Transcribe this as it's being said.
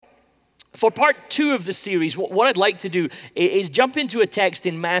For part 2 of the series, what I'd like to do is jump into a text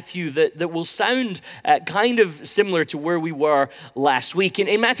in Matthew that will sound kind of similar to where we were last week.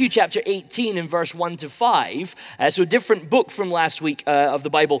 In Matthew chapter 18 in verse 1 to 5, so a different book from last week of the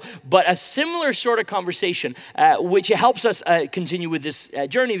Bible, but a similar sort of conversation, which helps us continue with this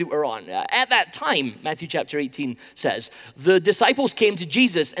journey that we're on. At that time, Matthew chapter 18 says, the disciples came to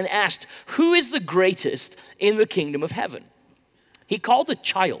Jesus and asked, "Who is the greatest in the kingdom of heaven?" He called a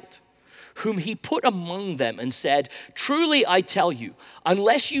child, whom he put among them and said, "Truly I tell you,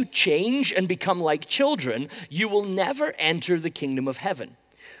 unless you change and become like children, you will never enter the kingdom of heaven.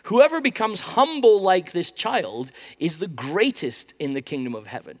 Whoever becomes humble like this child is the greatest in the kingdom of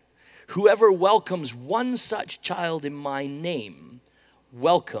heaven. Whoever welcomes one such child in my name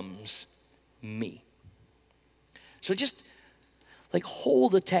welcomes me." So just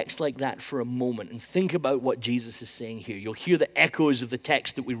hold a text like that for a moment and think about what Jesus is saying here. You'll hear the echoes of the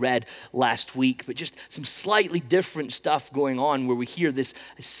text that we read last week, but just some slightly different stuff going on where we hear this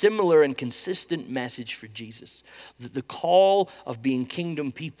similar and consistent message for Jesus. That the call of being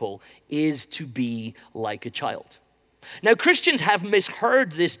kingdom people is to be like a child. Now, Christians have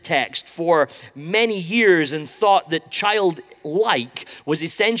misheard this text for many years and thought that childlike was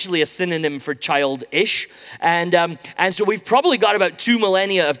essentially a synonym for childish. And so we've probably got about 2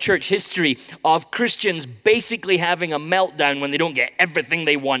 millennia of church history of Christians basically having a meltdown when they don't get everything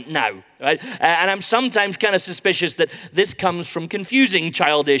they want now. Right? And I'm sometimes kind of suspicious that this comes from confusing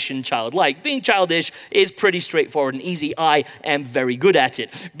childish and childlike. Being childish is pretty straightforward and easy. I am very good at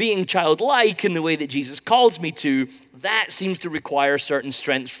it. Being childlike in the way that Jesus calls me to, that seems to require certain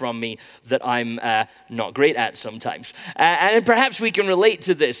strengths from me that I'm not great at sometimes. And perhaps we can relate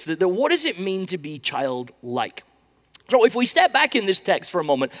to this. That what does it mean to be childlike? So if we step back in this text for a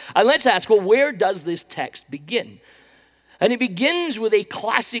moment, and let's ask, well, where does this text begin? And it begins with a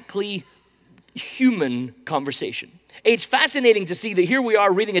classically human conversation. It's fascinating to see that here we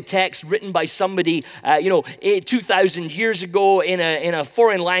are reading a text written by somebody, 2,000 years ago in a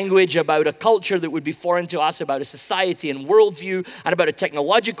foreign language about a culture that would be foreign to us, about a society and worldview, and about a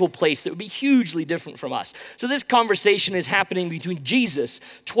technological place that would be hugely different from us. So this conversation is happening between Jesus,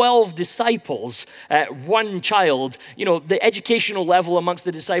 12 disciples, one child. The educational level amongst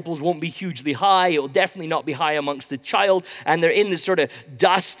the disciples won't be hugely high. It will definitely not be high amongst the child. And they're in this sort of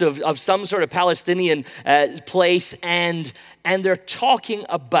dust of some sort of Palestinian place. And they're talking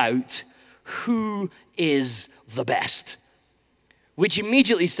about who is the best, which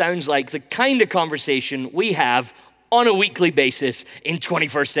immediately sounds like the kind of conversation we have on a weekly basis in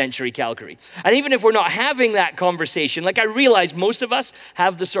 21st century Calgary. And even if we're not having that conversation, I realize most of us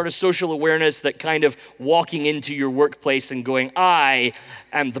have the sort of social awareness that kind of walking into your workplace and going, "I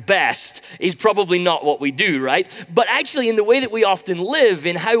am the best," is probably not what we do, right? But actually in the way that we often live,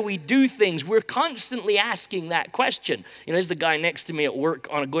 in how we do things, we're constantly asking that question. There's the guy next to me at work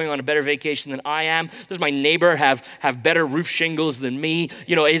going on a better vacation than I am. Does my neighbor have better roof shingles than me?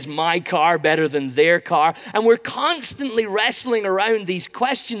 Is my car better than their car? And we're constantly wrestling around these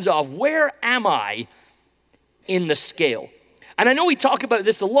questions of where am I in the scale? And I know we talk about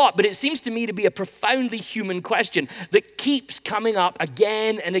this a lot, but it seems to me to be a profoundly human question that keeps coming up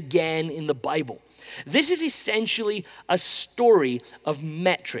again and again in the Bible. This is essentially a story of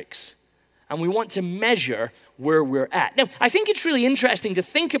metrics, and we want to measure where we're at. Now, I think it's really interesting to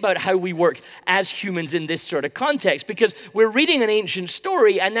think about how we work as humans in this sort of context, because we're reading an ancient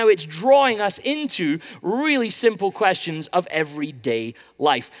story and now it's drawing us into really simple questions of everyday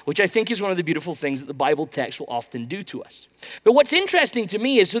life, which I think is one of the beautiful things that the Bible text will often do to us. But what's interesting to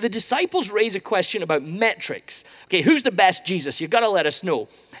me is, so the disciples raise a question about metrics. Okay, who's the best, Jesus? You've got to let us know.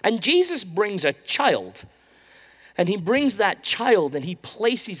 And Jesus brings a child. And he brings that child and he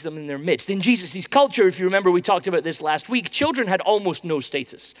places them in their midst. In Jesus' culture, if you remember, we talked about this last week, children had almost no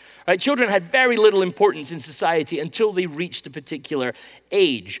status. Right? Children had very little importance in society until they reached a particular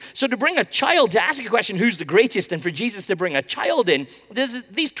age. So to bring a child, to ask a question, who's the greatest, and for Jesus to bring a child in,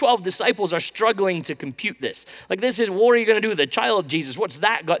 these 12 disciples are struggling to compute this. This is, what are you going to do with a child, Jesus? What's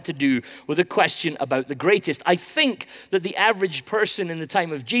that got to do with a question about the greatest? I think that the average person in the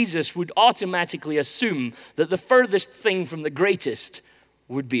time of Jesus would automatically assume that the furthest thing from the greatest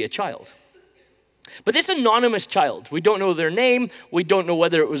would be a child. But this anonymous child, we don't know their name, we don't know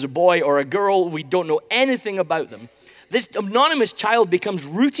whether it was a boy or a girl, we don't know anything about them. This anonymous child becomes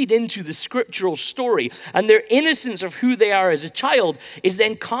rooted into the scriptural story, and their innocence of who they are as a child is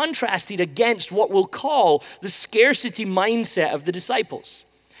then contrasted against what we'll call the scarcity mindset of the disciples.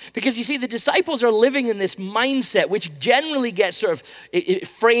 Because you see, the disciples are living in this mindset, which generally gets sort of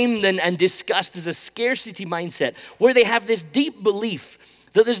framed and discussed as a scarcity mindset, where they have this deep belief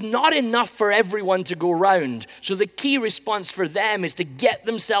that there's not enough for everyone to go round. So the key response for them is to get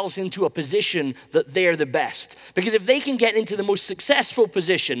themselves into a position that they're the best. Because if they can get into the most successful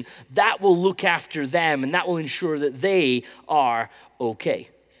position, that will look after them and that will ensure that they are okay.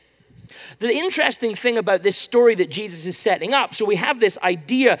 The interesting thing about this story that Jesus is setting up, so we have this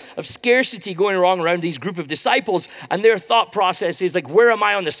idea of scarcity going wrong around these group of disciples, and their thought process is like, where am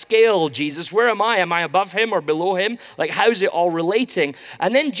I on the scale, Jesus? Where am I? Am I above him or below him? Like, how's it all relating?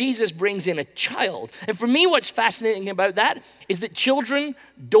 And then Jesus brings in a child. And for me, what's fascinating about that is that children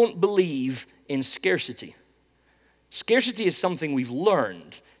don't believe in scarcity. Scarcity is something we've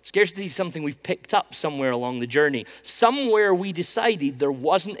learned. Scarcity is something we've picked up somewhere along the journey. Somewhere we decided there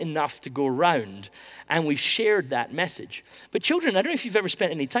wasn't enough to go around, and we've shared that message. But children, I don't know if you've ever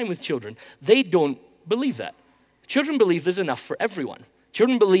spent any time with children, they don't believe that. Children believe there's enough for everyone.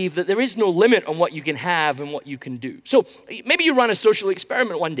 Children believe that there is no limit on what you can have and what you can do. So maybe you run a social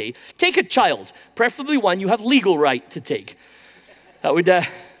experiment one day. Take a child, preferably one you have legal right to take. That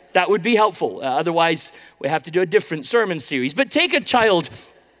would be helpful. Otherwise, we have to do a different sermon series. But take a child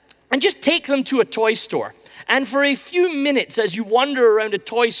and just take them to a toy store. And for a few minutes, as you wander around a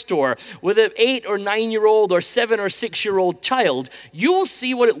toy store with an 8 or 9-year-old or 7 or 6-year-old child, you will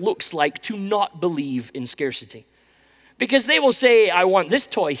see what it looks like to not believe in scarcity. Because they will say, I want this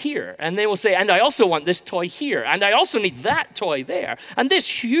toy here. And they will say, and I also want this toy here. And I also need that toy there. And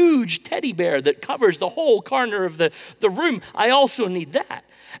this huge teddy bear that covers the whole corner of the room, I also need that.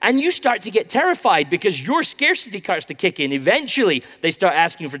 And you start to get terrified because your scarcity starts to kick in. Eventually, they start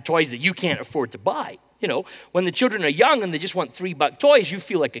asking for toys that you can't afford to buy. You know, when the children are young and they just want $3 toys, you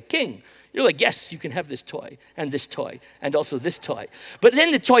feel like a king. You're like, yes, you can have this toy and also this toy. But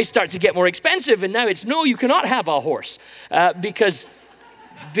then the toys start to get more expensive, and now it's, no, you cannot have a horse because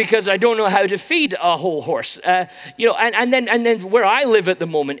I don't know how to feed a whole horse. And then where I live at the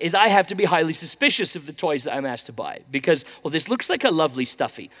moment is I have to be highly suspicious of the toys that I'm asked to buy because, well, this looks like a lovely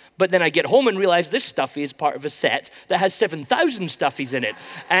stuffy. But then I get home and realize this stuffy is part of a set that has 7,000 stuffies in it.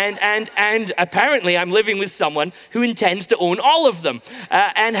 And apparently I'm living with someone who intends to own all of them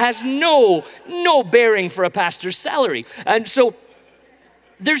and has no bearing for a pastor's salary. And so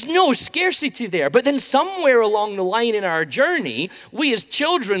there's no scarcity there. But then somewhere along the line in our journey, we as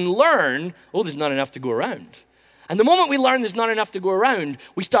children learn, oh, there's not enough to go around. And the moment we learn there's not enough to go around,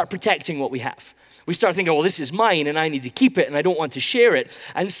 we start protecting what we have. We start thinking, well, this is mine and I need to keep it and I don't want to share it.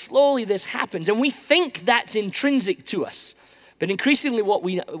 And slowly this happens. And we think that's intrinsic to us. But increasingly what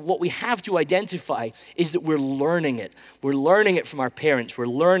we have to identify is that we're learning it. We're learning it from our parents. We're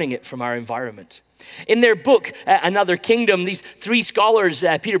learning it from our environment. In their book, Another Kingdom, these 3 scholars,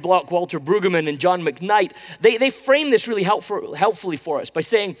 Peter Block, Walter Brueggemann, and John McKnight, they frame this really helpfully for us by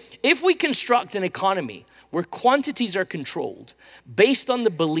saying, if we construct an economy where quantities are controlled based on the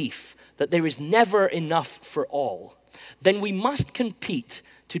belief that there is never enough for all, then we must compete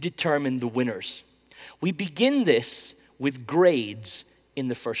to determine the winners. We begin this with grades in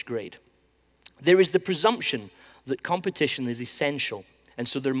the first grade. There is the presumption that competition is essential. And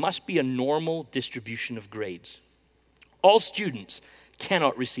so there must be a normal distribution of grades. All students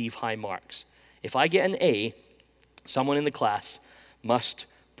cannot receive high marks. If I get an A, someone in the class must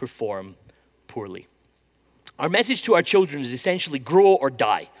perform poorly. Our message to our children is essentially grow or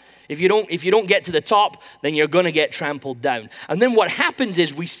die. If you don't get to the top, then you're going to get trampled down. And then what happens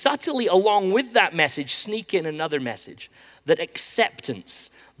is we subtly, along with that message, sneak in another message. That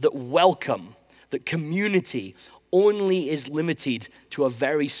acceptance, that welcome, that community only is limited to a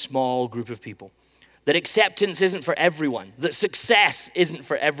very small group of people. That acceptance isn't for everyone. That success isn't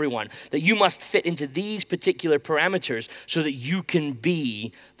for everyone. That you must fit into these particular parameters so that you can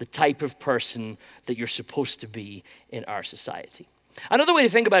be the type of person that you're supposed to be in our society. Another way to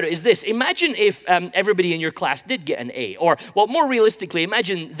think about it is this. Imagine if everybody in your class did get an A. Or, well, more realistically,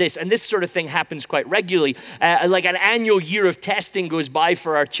 imagine this, and this sort of thing happens quite regularly. Like an annual year of testing goes by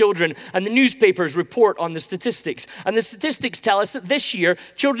for our children, and the newspapers report on the statistics. And the statistics tell us that this year,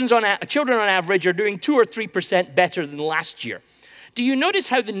 children on average are doing 2 or 3% better than last year. Do you notice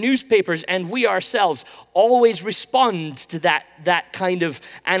how the newspapers and we ourselves always respond to that kind of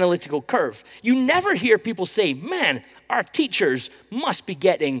analytical curve? You never hear people say, man, our teachers must be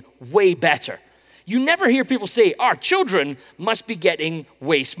getting way better. You never hear people say, our children must be getting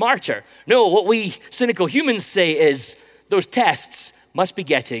way smarter. No, what we cynical humans say is, those tests must be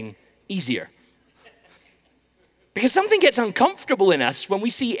getting easier. Because something gets uncomfortable in us when we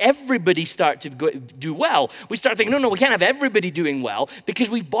see everybody start to do well. We start thinking, no, we can't have everybody doing well because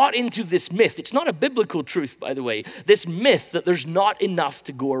we've bought into this myth. It's not a biblical truth, by the way, this myth that there's not enough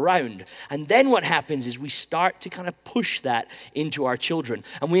to go around. And then what happens is we start to kind of push that into our children.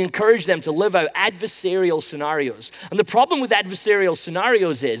 And we encourage them to live out adversarial scenarios. And the problem with adversarial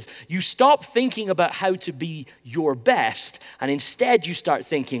scenarios is you stop thinking about how to be your best, and instead you start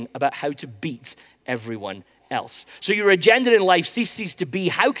thinking about how to beat everyone else. So your agenda in life ceases to be,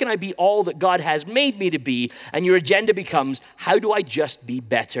 how can I be all that God has made me to be? And your agenda becomes, how do I just be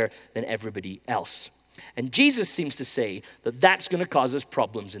better than everybody else? And Jesus seems to say that that's going to cause us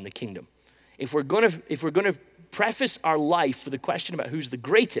problems in the kingdom. If we're going to preface our life with a question about who's the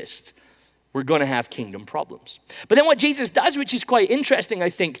greatest, we're going to have kingdom problems. But then what Jesus does, which is quite interesting, I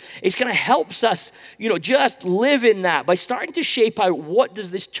think, is kind of helps us, just live in that by starting to shape out what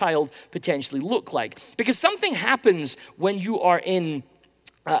does this child potentially look like. Because something happens when you are in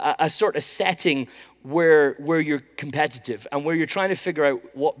a sort of setting where you're competitive and where you're trying to figure out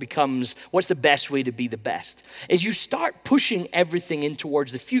what's the best way to be the best, is you start pushing everything in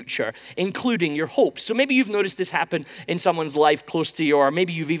towards the future, including your hopes. So maybe you've noticed this happen in someone's life close to you, or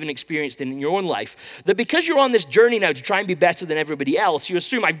maybe you've even experienced it in your own life, that because you're on this journey now to try and be better than everybody else, you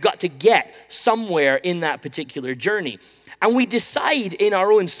assume I've got to get somewhere in that particular journey. And we decide in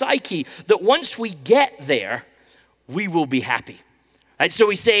our own psyche that once we get there, we will be happy. Right? So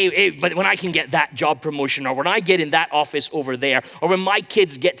we say, hey, but when I can get that job promotion, or when I get in that office over there, or when my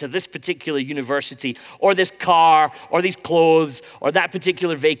kids get to this particular university, or this car, or these clothes, or that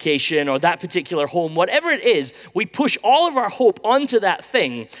particular vacation, or that particular home, whatever it is, we push all of our hope onto that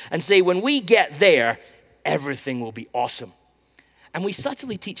thing and say, when we get there, everything will be awesome. And we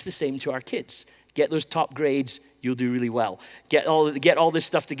subtly teach the same to our kids. Get those top grades, you'll do really well. Get all this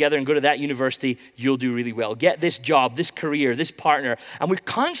stuff together and go to that university, you'll do really well. Get this job, this career, this partner. And we're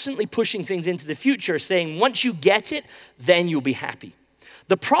constantly pushing things into the future, saying once you get it, then you'll be happy.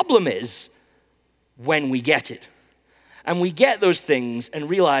 The problem is when we get it. And we get those things and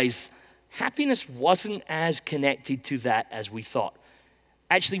realize happiness wasn't as connected to that as we thought.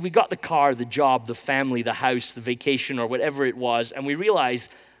 Actually, we got the car, the job, the family, the house, the vacation, or whatever it was, and we realize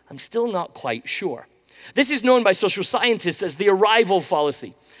I'm still not quite sure. This is known by social scientists as the arrival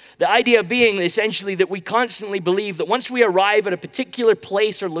fallacy. The idea being essentially that we constantly believe that once we arrive at a particular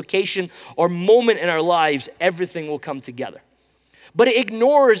place or location or moment in our lives, everything will come together. But it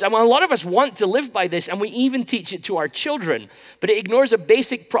ignores, a lot of us want to live by this, and we even teach it to our children, but it ignores a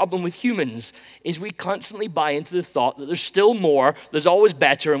basic problem with humans, is we constantly buy into the thought that there's still more, there's always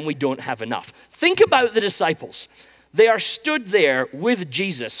better, and we don't have enough. Think about the disciples. They are stood there with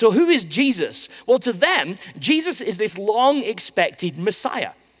Jesus. So who is Jesus? Well, to them, Jesus is this long-expected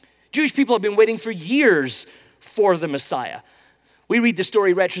Messiah. Jewish people have been waiting for years for the Messiah. We read the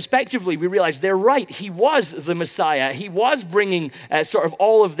story retrospectively, we realize they're right. He was the Messiah. He was bringing sort of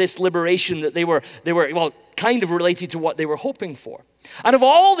all of this liberation that they were kind of related to what they were hoping for. Out of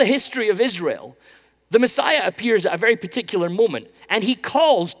all the history of Israel, the Messiah appears at a very particular moment, and he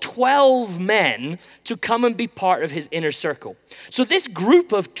calls 12 men to come and be part of his inner circle. So this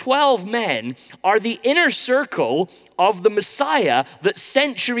group of 12 men are the inner circle of the Messiah that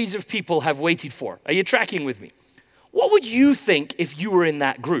centuries of people have waited for. Are you tracking with me? What would you think if you were in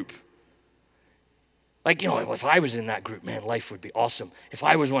that group? Like, if I was in that group, man, life would be awesome. If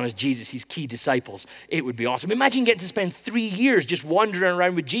I was one of Jesus' key disciples, it would be awesome. Imagine getting to spend 3 years just wandering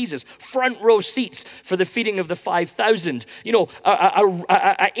around with Jesus, front row seats for the feeding of the 5,000.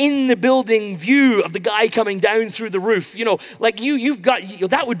 A in the building view of the guy coming down through the roof.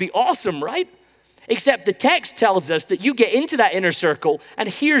 That would be awesome, right? Except the text tells us that you get into that inner circle, and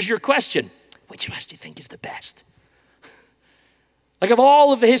here's your question. Which of us do you think is the best? Like of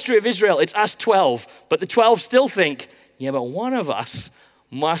all of the history of Israel, it's us 12, but the 12 still think, yeah, but one of us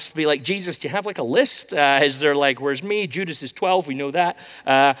must be like Jesus. Do you have like a list? Is there like, where's me? Judas is 12, we know that.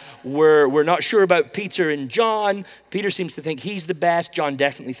 We're not sure about Peter and John. Peter seems to think he's the best. John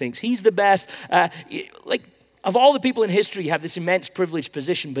definitely thinks he's the best. Of all the people in history, you have this immense privileged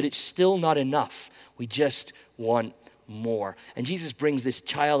position, but it's still not enough. We just want more. And Jesus brings this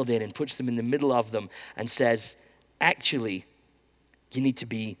child in and puts them in the middle of them and says, actually, you need to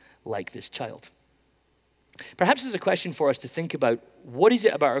be like this child. Perhaps there's a question for us to think about. What is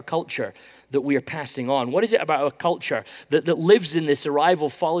it about our culture that we are passing on? What is it about our culture that lives in this arrival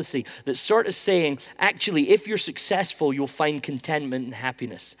fallacy that's sort of saying, actually, if you're successful, you'll find contentment and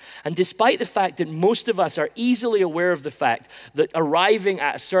happiness. And despite the fact that most of us are easily aware of the fact that arriving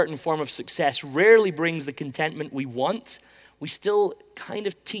at a certain form of success rarely brings the contentment we want, we still kind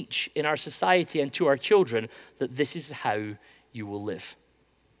of teach in our society and to our children that this is how you will live.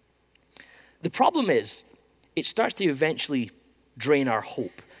 The problem is, it starts to eventually drain our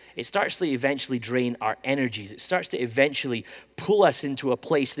hope. It starts to eventually drain our energies. It starts to eventually pull us into a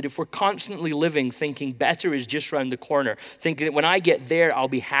place that if we're constantly living thinking better is just around the corner, thinking that when I get there, I'll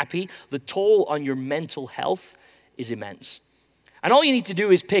be happy, the toll on your mental health is immense. And all you need to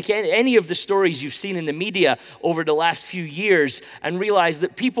do is pick any of the stories you've seen in the media over the last few years and realize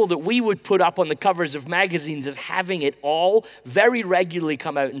that people that we would put up on the covers of magazines as having it all very regularly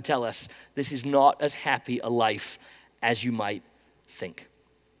come out and tell us this is not as happy a life as you might think.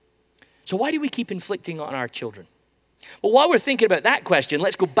 So why do we keep inflicting on our children? Well, while we're thinking about that question,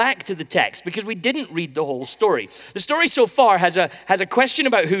 let's go back to the text because we didn't read the whole story. The story so far has a question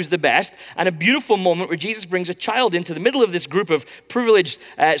about who's the best and a beautiful moment where Jesus brings a child into the middle of this group of privileged,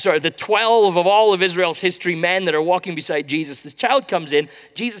 the 12 of all of Israel's history men that are walking beside Jesus. This child comes in.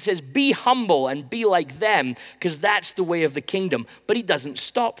 Jesus says, be humble and be like them because that's the way of the kingdom. But he doesn't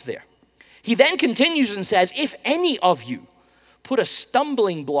stop there. He then continues and says, if any of you put a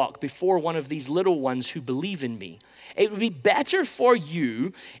stumbling block before one of these little ones who believe in me, it would be better for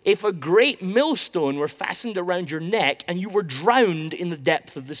you if a great millstone were fastened around your neck and you were drowned in the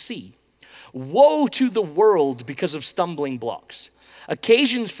depth of the sea. Woe to the world because of stumbling blocks.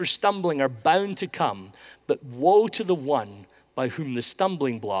 Occasions for stumbling are bound to come, but woe to the one by whom the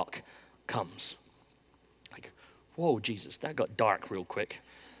stumbling block comes. Like, whoa, Jesus, that got dark real quick.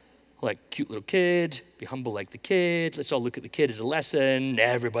 Like, cute little kid, be humble like the kid. Let's all look at the kid as a lesson.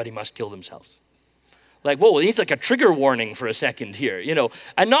 Everybody must kill themselves. Like, whoa, it needs like a trigger warning for a second here,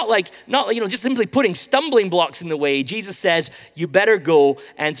 And not like, just simply putting stumbling blocks in the way. Jesus says, you better go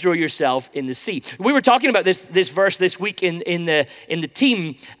and throw yourself in the sea. We were talking about this verse this week in the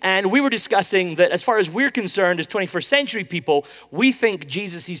team, and we were discussing that as far as we're concerned as 21st century people, we think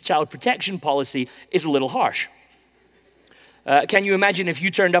Jesus' child protection policy is a little harsh. Can you imagine if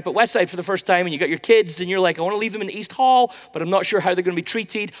you turned up at Westside for the first time and you got your kids and you're like, I want to leave them in East Hall, but I'm not sure how they're going to be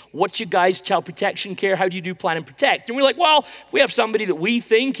treated. What's your guys' child protection care? How do you do plan and protect? And we're like, well, if we have somebody that we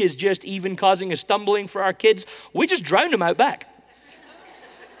think is just even causing a stumbling for our kids, we just drown them out back.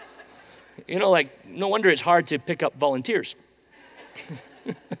 No wonder it's hard to pick up volunteers.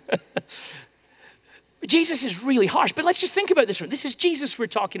 Jesus is really harsh, but let's just think about this. This is Jesus we're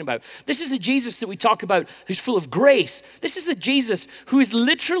talking about. This is a Jesus that we talk about who's full of grace. This is a Jesus who is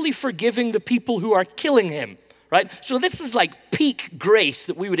literally forgiving the people who are killing him, right? So this is like peak grace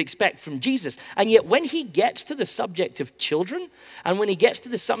that we would expect from Jesus. And yet when he gets to the subject of children, and when he gets to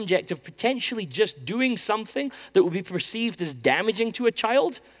the subject of potentially just doing something that would be perceived as damaging to a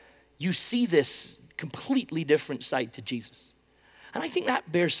child, you see this completely different side to Jesus. And I think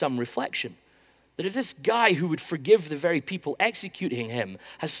that bears some reflection. That if this guy who would forgive the very people executing him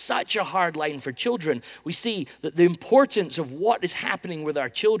has such a hard line for children, we see that the importance of what is happening with our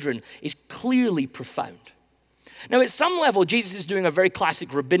children is clearly profound. Now, at some level, Jesus is doing a very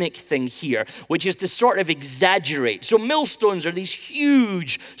classic rabbinic thing here, which is to sort of exaggerate. So millstones are these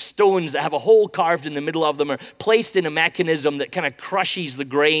huge stones that have a hole carved in the middle of them, or placed in a mechanism that kind of crushes the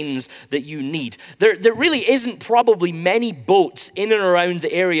grains that you need. There really isn't probably many boats in and around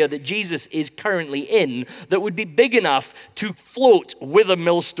the area that Jesus is currently in that would be big enough to float with a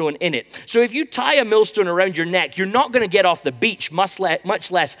millstone in it. So if you tie a millstone around your neck, you're not going to get off the beach, much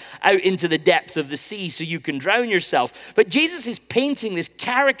less out into the depth of the sea so you can drown yourself. But Jesus is painting this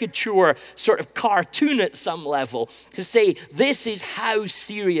caricature sort of cartoon at some level to say this is how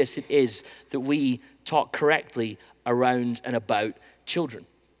serious it is that we talk correctly around and about children.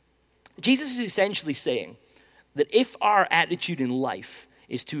 Jesus is essentially saying that if our attitude in life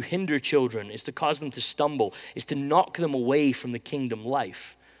is to hinder children, is to cause them to stumble, is to knock them away from the kingdom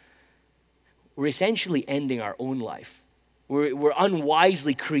life, we're essentially ending our own life. We're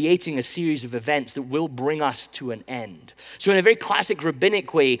unwisely creating a series of events that will bring us to an end. So in a very classic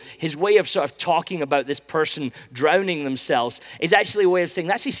rabbinic way, his way of sort of talking about this person drowning themselves is actually a way of saying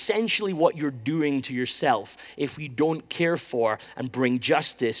that's essentially what you're doing to yourself if you don't care for and bring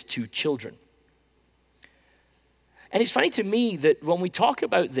justice to children. And it's funny to me that when we talk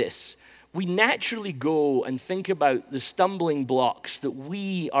about this, we naturally go and think about the stumbling blocks that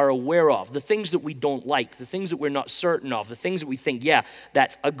we are aware of, the things that we don't like, the things that we're not certain of, the things that we think, yeah,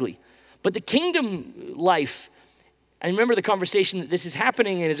 that's ugly. But the kingdom life, and remember the conversation that this is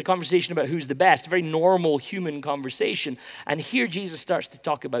happening in is a conversation about who's the best, a very normal human conversation. And here Jesus starts to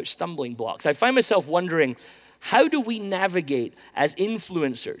talk about stumbling blocks. I find myself wondering, How do we navigate as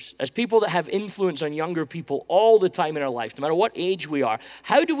influencers, as people that have influence on younger people all the time in our life, no matter what age we are?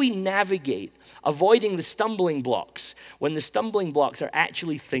 How do we navigate avoiding the stumbling blocks when the stumbling blocks are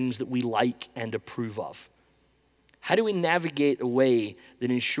actually things that we like and approve of? How do we navigate a way that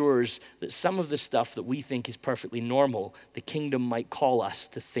ensures that some of the stuff that we think is perfectly normal, the kingdom might call us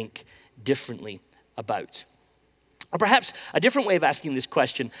to think differently about? Or perhaps a different way of asking this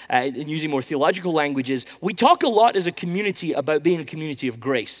question, and using more theological language, is we talk a lot as a community about being a community of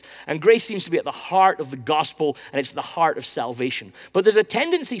grace. And grace seems to be at the heart of the gospel, and it's the heart of salvation. But there's a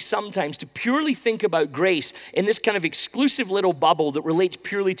tendency sometimes to purely think about grace in this kind of exclusive little bubble that relates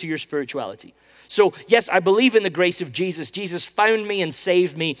purely to your spirituality. So yes, I believe in the grace of Jesus. Jesus found me and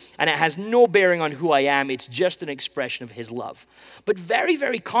saved me, and it has no bearing on who I am. It's just an expression of his love. But very,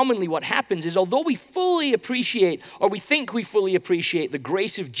 very commonly what happens is, although we fully appreciate, or we think we fully appreciate the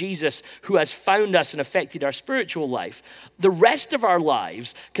grace of Jesus who has found us and affected our spiritual life, the rest of our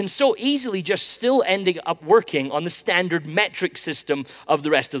lives can so easily just still ending up working on the standard metric system of the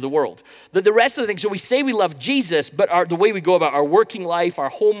rest of the world. That the rest of the things, so we say we love Jesus, but the way we go about our working life, our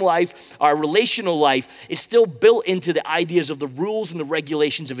home life, our relational life is still built into the ideas of the rules and the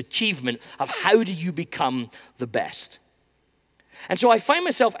regulations of achievement of how do you become the best. And so I find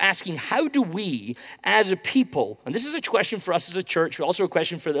myself asking, how do we as a people, and this is a question for us as a church, but also a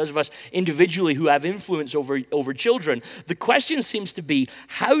question for those of us individually who have influence over children, the question seems to be,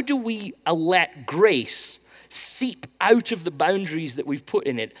 how do we let grace seep out of the boundaries that we've put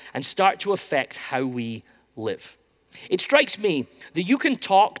in it and start to affect how we live? It strikes me that you can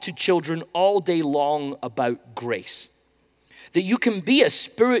talk to children all day long about grace, that you can be a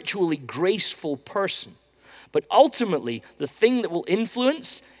spiritually graceful person, but ultimately the thing that will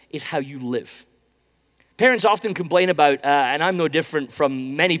influence is how you live. Parents often complain about, and I'm no different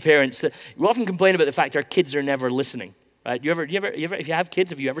from many parents, that we often complain about the fact our kids are never listening. Right? You ever, if you have kids,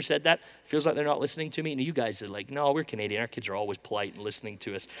 have you ever said that? Feels like they're not listening to me. And you guys are like, no, we're Canadian. Our kids are always polite and listening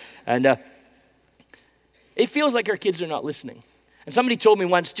to us. And it feels like our kids are not listening. And somebody told me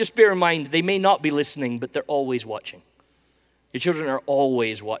once, just bear in mind, they may not be listening, but they're always watching. Your children are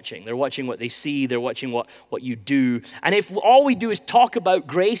always watching. They're watching what they see. They're watching what you do. And if all we do is talk about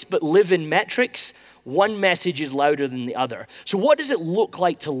grace but live in metrics, one message is louder than the other. So what does it look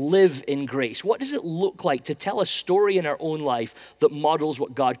like to live in grace? What does it look like to tell a story in our own life that models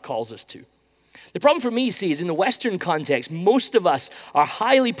what God calls us to? The problem for me, you see, is in the Western context, most of us are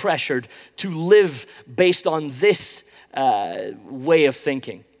highly pressured to live based on this way of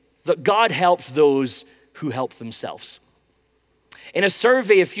thinking, that God helps those who help themselves. In a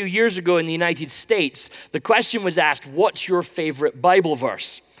survey a few years ago in the United States, the question was asked, what's your favorite Bible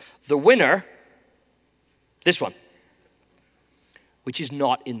verse? The winner, this one, which is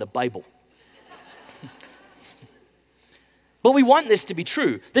not in the Bible. But we want this to be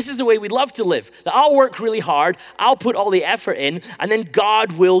true. This is the way we love to live. That I'll work really hard, I'll put all the effort in, and then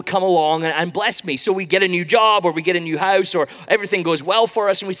God will come along and bless me. So we get a new job, or we get a new house, or everything goes well for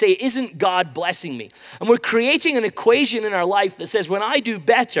us, and we say, isn't God blessing me? And we're creating an equation in our life that says, when I do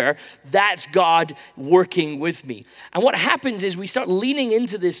better, that's God working with me. And what happens is we start leaning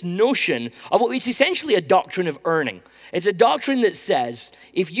into this notion of what is essentially a doctrine of earning. It's a doctrine that says,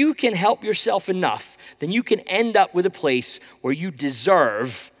 if you can help yourself enough, then you can end up with a place where you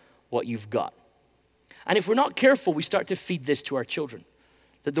deserve what you've got. And if we're not careful, we start to feed this to our children.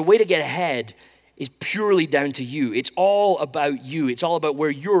 That the way to get ahead is purely down to you. It's all about you. It's all about where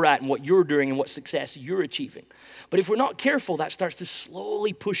you're at and what you're doing and what success you're achieving. But if we're not careful, that starts to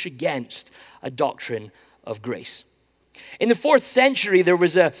slowly push against a doctrine of grace. In the 4th century, there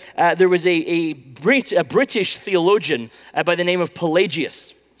was a British theologian by the name of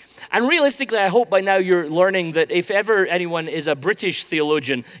Pelagius. And realistically, I hope by now you're learning that if ever anyone is a British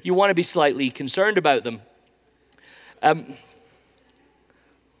theologian, you want to be slightly concerned about them.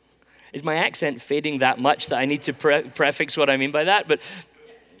 Is my accent fading that much that I need to prefix what I mean by that? But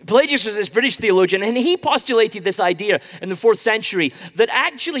Pelagius was this British theologian, and he postulated this idea in the 4th century that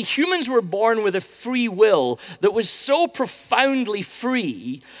actually humans were born with a free will that was so profoundly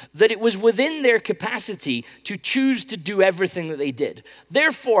free that it was within their capacity to choose to do everything that they did.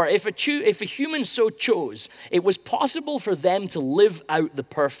 Therefore, if a human so chose, it was possible for them to live out the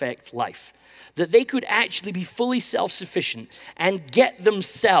perfect life, that they could actually be fully self-sufficient and get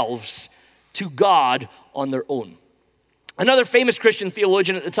themselves to God on their own. Another famous Christian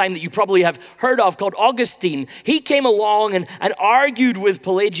theologian at the time that you probably have heard of called Augustine, he came along and argued with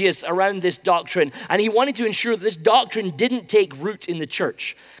Pelagius around this doctrine, and he wanted to ensure that this doctrine didn't take root in the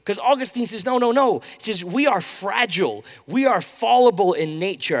church. Because Augustine says, no. He says, we are fragile, we are fallible in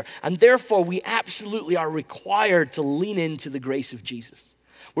nature, and therefore we absolutely are required to lean into the grace of Jesus.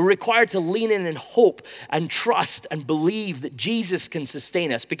 We're required to lean in hope and trust and believe that Jesus can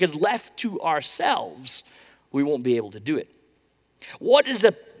sustain us, because left to ourselves, we won't be able to do it. What does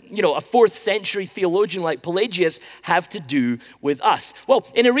a 4th century theologian like Pelagius have to do with us? Well,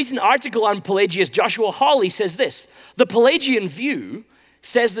 in a recent article on Pelagius, Joshua Hawley says this: the Pelagian view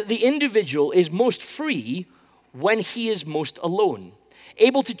says that the individual is most free when he is most alone,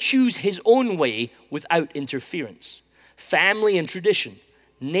 able to choose his own way without interference. Family and tradition,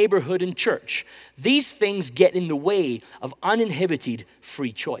 neighborhood and church, these things get in the way of uninhibited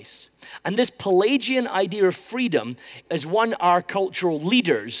free choice. And this Pelagian idea of freedom is one our cultural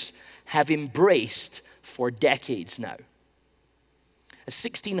leaders have embraced for decades now. A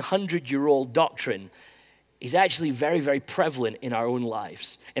 1600-year-old doctrine is actually very, very prevalent in our own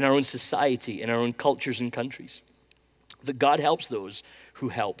lives, in our own society, in our own cultures and countries. That God helps those who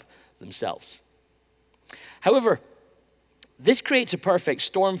help themselves. However, this creates a perfect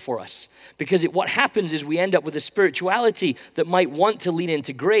storm for us, because what happens is we end up with a spirituality that might want to lean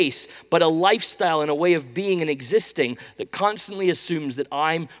into grace, but a lifestyle and a way of being and existing that constantly assumes that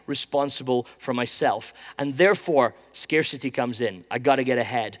I'm responsible for myself. And therefore, scarcity comes in. I got to get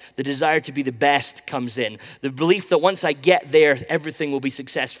ahead. The desire to be the best comes in. The belief that once I get there, everything will be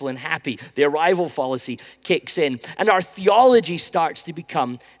successful and happy. The arrival fallacy kicks in, and our theology starts to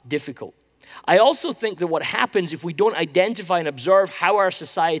become difficult. I also think that what happens if we don't identify and observe how our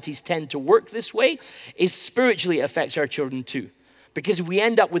societies tend to work this way is spiritually it affects our children too. Because we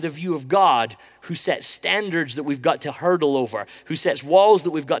end up with a view of God who sets standards that we've got to hurdle over, who sets walls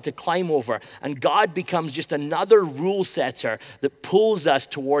that we've got to climb over, and God becomes just another rule setter that pulls us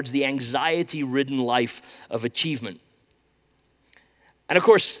towards the anxiety-ridden life of achievement. And of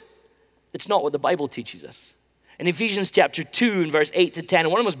course, it's not what the Bible teaches us. In Ephesians chapter 2 and verse 8 to 10,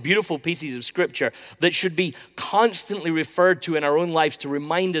 one of the most beautiful pieces of scripture that should be constantly referred to in our own lives to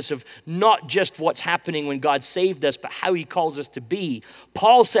remind us of not just what's happening when God saved us, but how he calls us to be.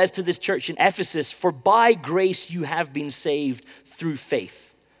 Paul says to this church in Ephesus, "For by grace you have been saved through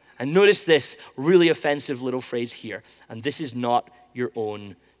faith." And notice this really offensive little phrase here, "and this is not your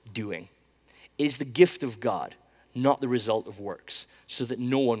own doing." It is the gift of God, not the result of works, so that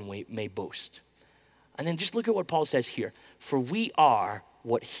no one may boast. And then just look at what Paul says here. For we are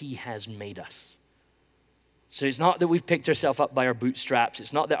what he has made us. So it's not that we've picked ourselves up by our bootstraps.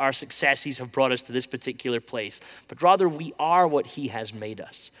 It's not that our successes have brought us to this particular place. But rather we are what he has made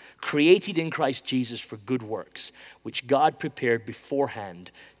us. Created in Christ Jesus for good works, which God prepared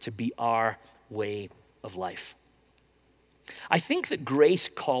beforehand to be our way of life. I think that grace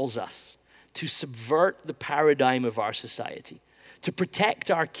calls us to subvert the paradigm of our society, to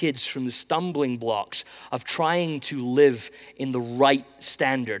protect our kids from the stumbling blocks of trying to live in the right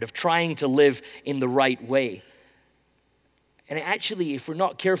standard, of trying to live in the right way. And actually, if we're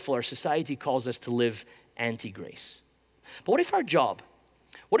not careful, our society calls us to live anti-grace. But what if our job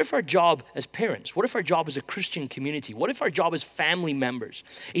as parents, what if our job as a Christian community, what if our job as family members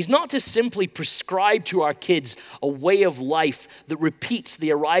is not to simply prescribe to our kids a way of life that repeats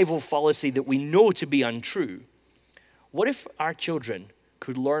the arrival fallacy that we know to be untrue? What if our children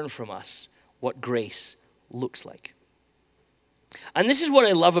could learn from us what grace looks like? And this is what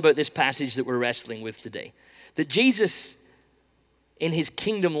I love about this passage that we're wrestling with today. That Jesus, in his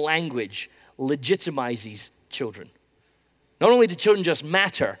kingdom language, legitimizes children. Not only do children just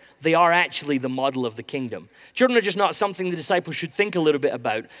matter, they are actually the model of the kingdom. Children are just not something the disciples should think a little bit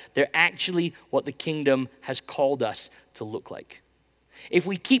about. They're actually what the kingdom has called us to look like. If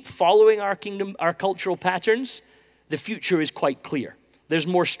we keep following our cultural patterns, the future is quite clear. There's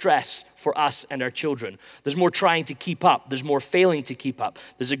more stress for us and our children. There's more trying to keep up. There's more failing to keep up.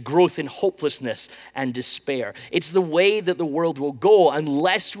 There's a growth in hopelessness and despair. It's the way that the world will go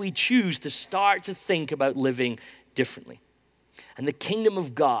unless we choose to start to think about living differently. And the kingdom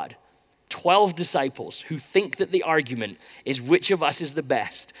of God, 12 disciples who think that the argument is which of us is the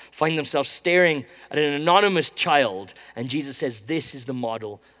best, find themselves staring at an anonymous child, and Jesus says, this is the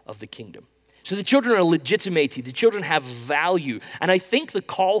model of the kingdom. So the children are legitimated, the children have value, and I think the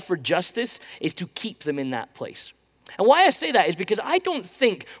call for justice is to keep them in that place. And why I say that is because I don't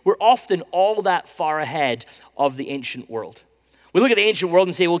think we're often all that far ahead of the ancient world. We look at the ancient world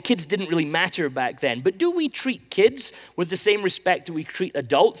and say, well, kids didn't really matter back then, but do we treat kids with the same respect that we treat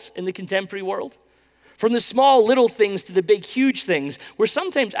adults in the contemporary world? From the small little things to the big huge things, we're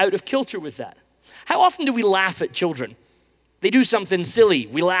sometimes out of kilter with that. How often do we laugh at children? They do something silly,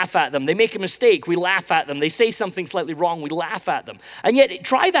 we laugh at them. They make a mistake, we laugh at them. They say something slightly wrong, we laugh at them. And yet,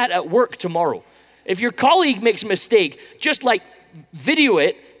 try that at work tomorrow. If your colleague makes a mistake, just like video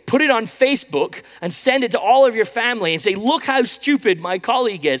it, put it on Facebook, and send it to all of your family and say, look how stupid my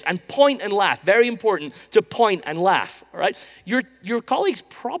colleague is, and point and laugh. Very important to point and laugh, all right? Your colleagues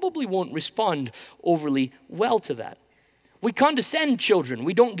probably won't respond overly well to that. We condescend children.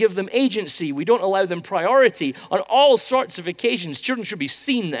 We don't give them agency. We don't allow them priority on all sorts of occasions. Children should be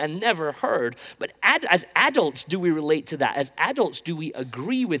seen and never heard. But as adults, do we relate to that? As adults, do we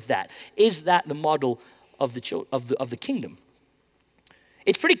agree with that? Is that the model of the kingdom?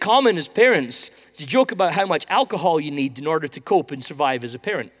 It's pretty common as parents to joke about how much alcohol you need in order to cope and survive as a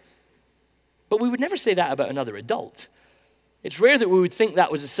parent. But we would never say that about another adult. It's rare that we would think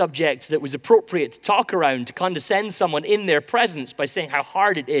that was a subject that was appropriate to talk around, to condescend someone in their presence by saying how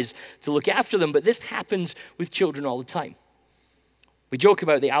hard it is to look after them. But this happens with children all the time. We joke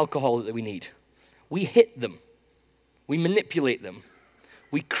about the alcohol that we need. We hit them. We manipulate them.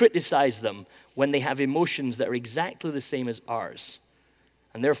 We criticize them when they have emotions that are exactly the same as ours.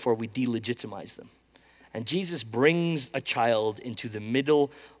 And therefore, we delegitimize them. And Jesus brings a child into the middle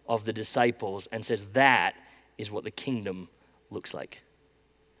of the disciples and says, that is what the kingdom looks like.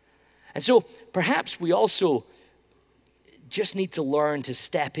 And so perhaps we also just need to learn to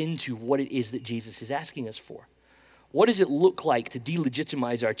step into what it is that Jesus is asking us for. What does it look like to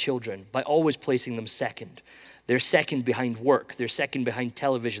delegitimize our children by always placing them second? They're second behind work. They're second behind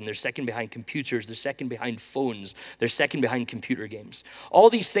television. They're second behind computers. They're second behind phones. They're second behind computer games. All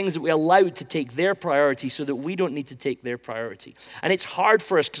these things that we allow to take their priority so that we don't need to take their priority. And it's hard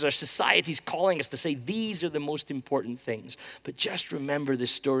for us because our society's calling us to say these are the most important things. But just remember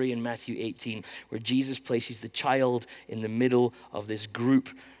this story in Matthew 18 where Jesus places the child in the middle of this group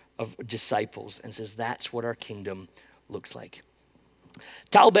of disciples and says that's what our kingdom looks like.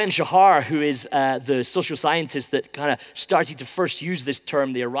 Tal Ben-Shahar, who is the social scientist that kind of started to first use this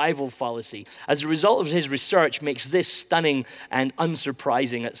term, the arrival fallacy, as a result of his research, makes this stunning and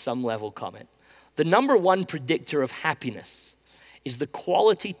unsurprising at some level comment. The number one predictor of happiness is the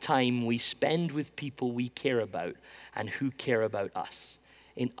quality time we spend with people we care about and who care about us.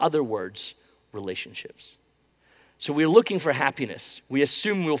 In other words, relationships. So we're looking for happiness. We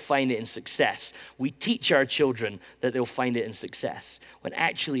assume we'll find it in success. We teach our children that they'll find it in success, when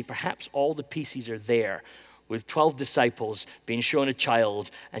actually perhaps all the pieces are there, with 12 disciples being shown a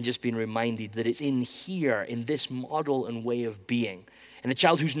child and just being reminded that it's in here, in this model and way of being. And a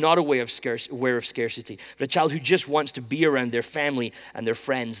child who's not aware of scarcity, but a child who just wants to be around their family and their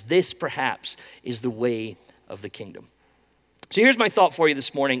friends. This perhaps is the way of the kingdom. So here's my thought for you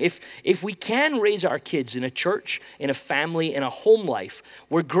this morning. If we can raise our kids in a church, in a family, in a home life,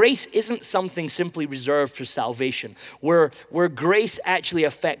 where grace isn't something simply reserved for salvation, where grace actually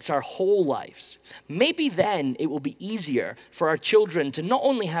affects our whole lives, maybe then it will be easier for our children to not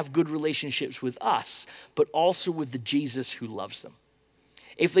only have good relationships with us, but also with the Jesus who loves them.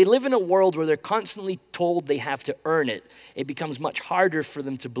 If they live in a world where they're constantly told they have to earn it, it becomes much harder for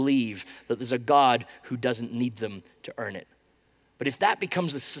them to believe that there's a God who doesn't need them to earn it. But if that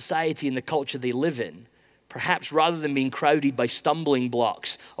becomes the society and the culture they live in, perhaps rather than being crowded by stumbling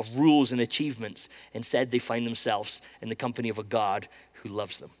blocks of rules and achievements, instead they find themselves in the company of a God who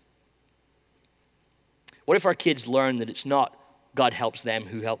loves them. What if our kids learn that it's not God helps them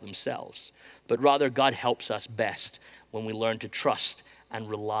who help themselves, but rather God helps us best when we learn to trust and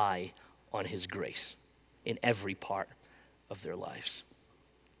rely on his grace in every part of their lives?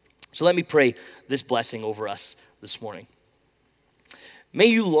 So let me pray this blessing over us this morning. May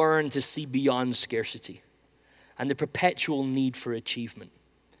you learn to see beyond scarcity and the perpetual need for achievement.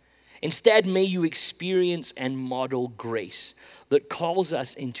 Instead, may you experience and model grace that calls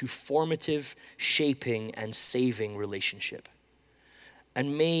us into formative, shaping, and saving relationship.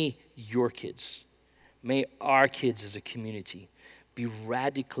 And may your kids, may our kids as a community be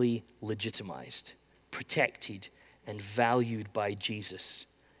radically legitimized, protected, and valued by Jesus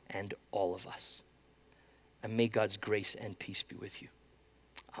and all of us. And may God's grace and peace be with you.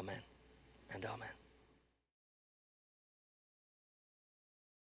 Amen and amen.